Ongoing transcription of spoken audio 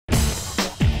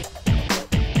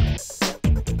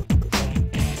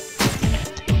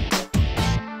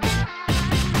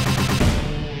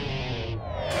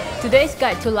Today's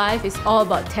guide to life is all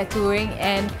about tattooing,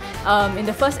 and in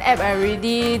the first app I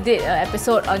already did an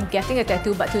episode on getting a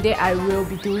tattoo, but today I will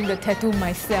be doing the tattoo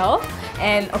myself.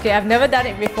 And okay, I've never done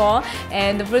it before,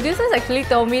 and the producers actually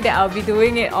told me that I'll be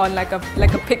doing it on like a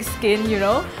pig skin, you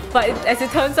know. But as it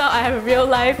turns out, I have a real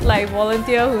life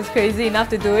volunteer who's crazy enough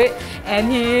to do it,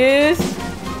 and he is...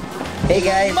 Hey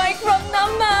guys! Mike from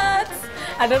Numbnuts!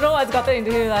 I don't know what's gotten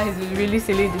into him, it's a really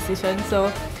silly decision. So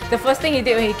the first thing he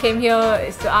did when he came here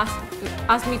is to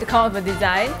ask me to come up with a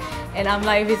design. And I'm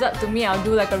like, if it's up to me, I'll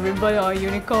do like a ribbon or a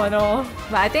unicorn or...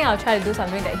 But I think I'll try to do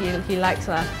something that he likes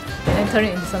and then turn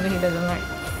it into something he doesn't like.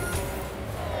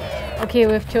 Okay,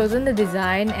 we've chosen the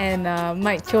design, and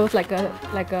Mike chose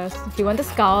he wanted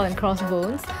skull and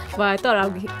crossbones, but I thought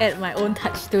I'll add my own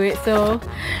touch to it, so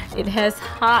it has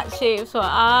heart shapes for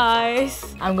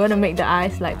eyes. I'm gonna make the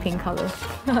eyes like pink color.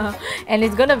 And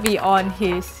it's gonna be on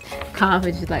his calf,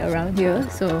 which is like around here.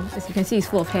 So as you can see, it's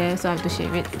full of hair, so I have to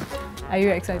shave it. Are you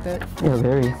excited? Yeah,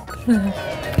 very.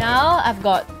 Now I've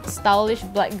got stylish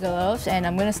black gloves, and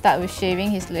I'm gonna start with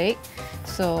shaving his leg.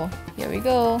 So here we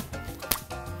go.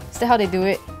 Is that how they do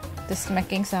it? The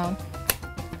smacking sound.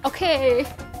 Okay,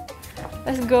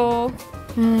 let's go.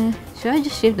 Should I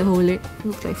just shave the whole leg?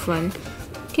 Looks like fun.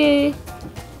 Okay.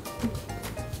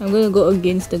 I'm gonna go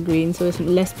against the grain so it's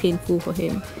less painful for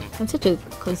him. I'm such a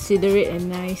considerate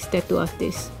and nice tattoo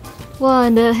artist. Wow,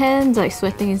 and the hand's like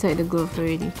sweating inside the glove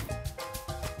already.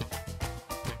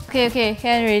 Okay,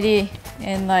 hand ready.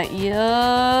 And like,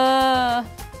 yeah.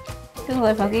 Feels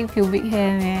like fucking pubic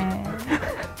hair, man.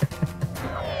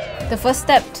 The first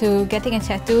step to getting a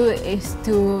tattoo is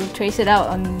to trace it out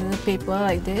on the paper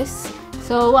like this.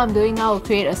 So what I'm doing now, I'll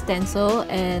create a stencil,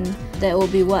 and that will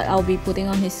be what I'll be putting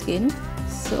on his skin.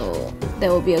 So that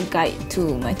will be a guide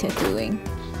to my tattooing.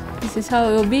 This is how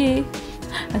it will be.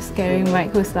 I'm scaring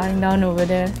Mike, who's lying down over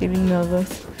there, feeling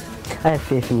nervous. I have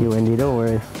faith in you, Wendy, don't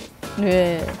worry.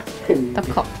 Yeah.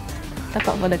 Talk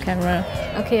up for the camera.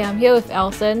 Okay, I'm here with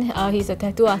Elson. He's a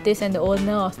tattoo artist and the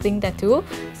owner of Sting Tattoo.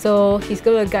 So he's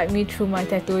gonna guide me through my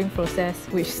tattooing process,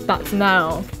 which starts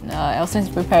now. Elson's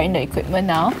preparing the equipment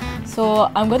now. So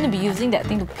I'm gonna be using that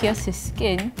thing to pierce his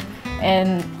skin.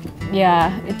 And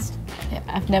yeah,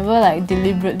 I've never like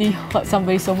deliberately hurt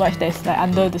somebody so much that it's like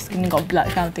under the skin got blood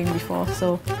kind of thing before.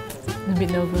 So I'm a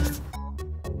bit nervous.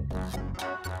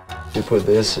 You put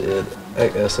this, it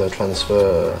acts as a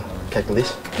transfer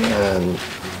catalyst, and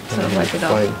so you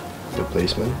find the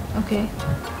placement. Okay.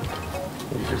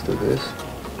 You just do this.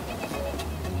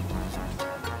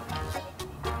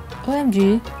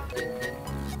 OMG.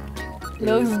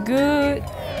 Looks good.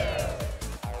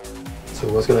 So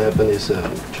what's gonna happen is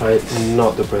try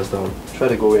not to press down. Try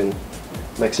to go in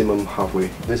maximum halfway.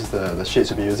 This is the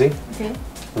shades you'll be using. Okay.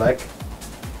 Black,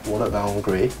 watered down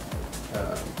grey,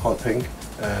 hot pink,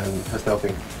 and pastel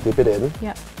pink. Dip it in.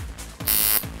 Yeah.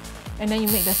 And then you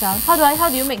make the sound. How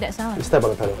do you make that sound? You step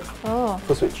on the pedal. Oh.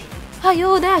 Full switch.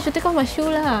 Yo, then I should take off my shoe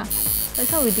lah.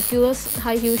 That's how ridiculous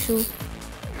high heel shoe.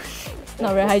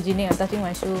 Not very hygienic. I'm touching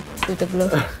my shoe with the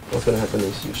glove. What's gonna happen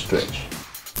is you stretch.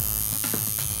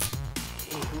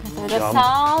 The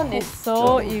sound is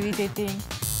so irritating.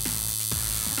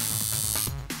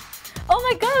 Oh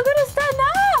my god, I'm gonna start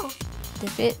now!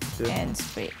 Dip it and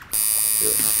spray.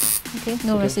 Okay,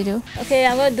 no residue. Okay,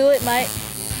 I'm gonna do it, Mike.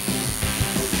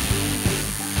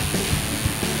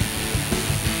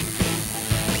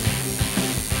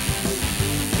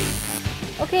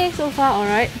 Okay, so far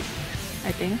alright,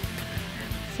 I think.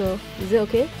 So, is it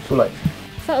okay? Too light.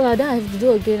 Fuck lah, then I have to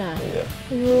do again ah. Yeah.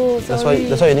 Ayyo, sorry.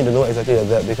 That's why you need to know exactly like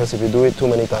that, because if you do it too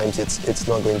many times, it's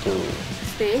not going to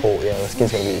Stay. hold. Yeah, the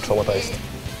skin's going to be traumatized.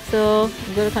 So,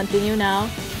 I'm going to continue now.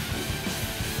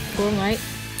 Go, Mike.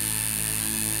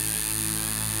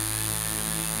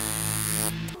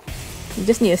 You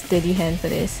just need a steady hand for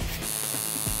this.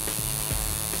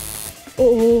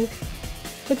 Oh,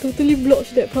 I totally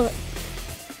blotched that part.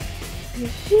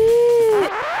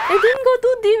 Shit! I didn't go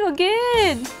too deep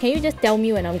again! Can you just tell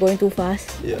me when I'm going too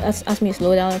fast? Yeah. Ask me to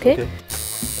slow down, okay?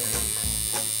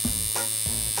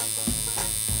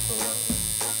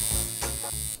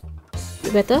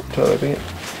 Better? Try wiping it.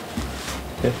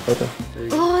 Yeah, better.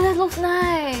 Oh, that looks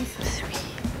nice!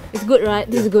 It's good, right?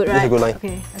 This is good, right? This is a good line.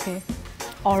 Okay.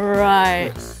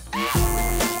 Alright.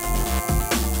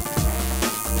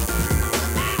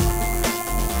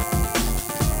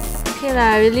 Okay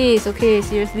lah, really, it's okay.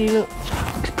 Seriously, look.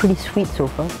 Looks pretty sweet so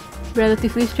far.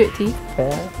 Relatively straight teeth.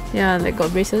 Yeah. Yeah, like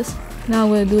got braces. Now I'm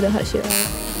gonna do the heart shape.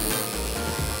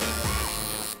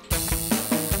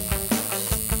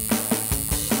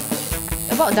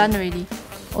 About done already.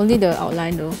 Only the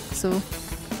outline though, so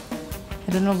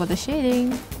I don't know about the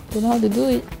shading. Don't know how to do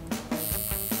it.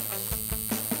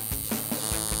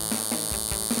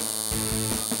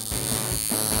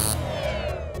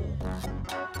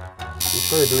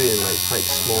 Try to do it in like tight,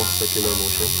 small circular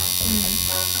motion.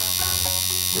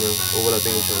 You know,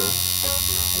 overlapping each other.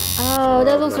 Oh,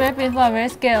 that looks very painful. I'm very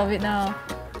scared of it now.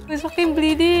 It's fucking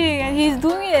bleeding and he's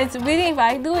doing it. It's bleeding. If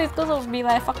I do it, it's gonna be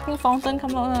like fucking fountain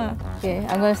come out. Huh? Okay,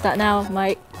 I'm gonna start now,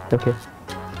 Mike. Okay.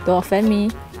 Don't offend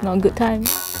me. Not a good time.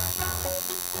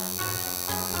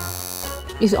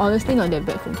 It's honestly not that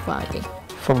bad from far, I think.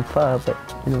 From far, but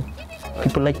you know,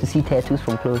 people like to see tattoos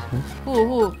from close.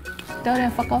 Who? Tell them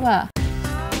fuck off lah.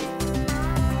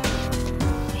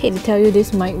 I hate to tell you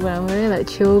this, Mike, but I'm wearing like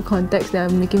chill contacts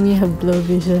that are making me have blur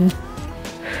vision.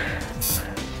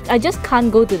 I just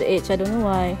can't go to the edge. I don't know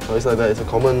why. Oh, it's like that. It's a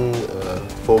common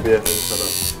phobia when you start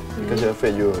out. Because you're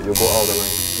afraid you'll go out of the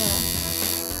line.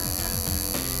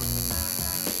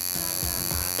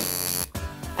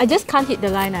 I just can't hit the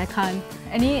line. I can't.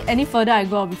 Any further I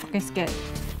go, I'll be fucking scared.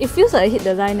 It feels like I hit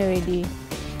the line already.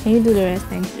 Can you do the rest?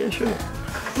 Thanks. Yeah, sure.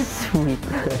 Sweet.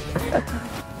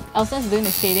 Elsa's doing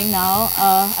the shading now.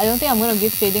 I don't think I'm gonna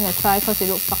give shading a try because it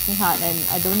looks fucking hard and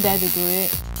I don't dare to do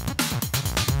it.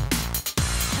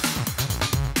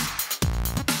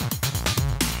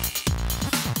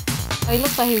 It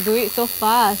looks like he's doing it so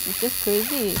fast. It's just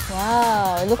crazy.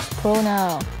 Wow, it looks pro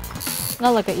now.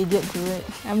 Not like an idiot do it.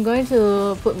 I'm going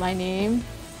to put my name,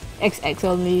 XX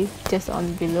only, just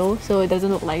on below so it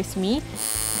doesn't look like it's me.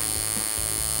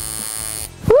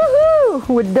 Woohoo!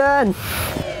 We're done!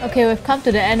 Okay, we've come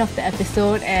to the end of the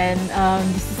episode and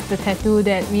this is the tattoo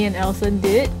that me and Elson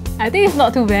did. I think it's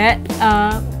not too bad.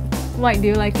 Mike, do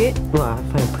you like it? Well, I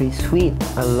find it pretty sweet.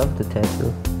 I love the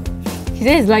tattoo. He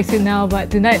says he likes it now,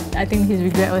 but tonight I think his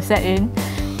regret will set in.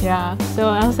 Yeah,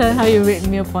 so Elson, how you rate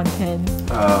me upon 10?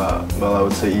 Well, I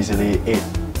would say easily 8.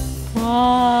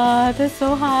 Wow, that's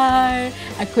so high.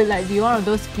 I could like be one of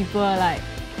those people like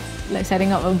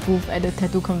setting up a booth at the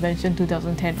Tattoo Convention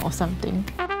 2010 or something.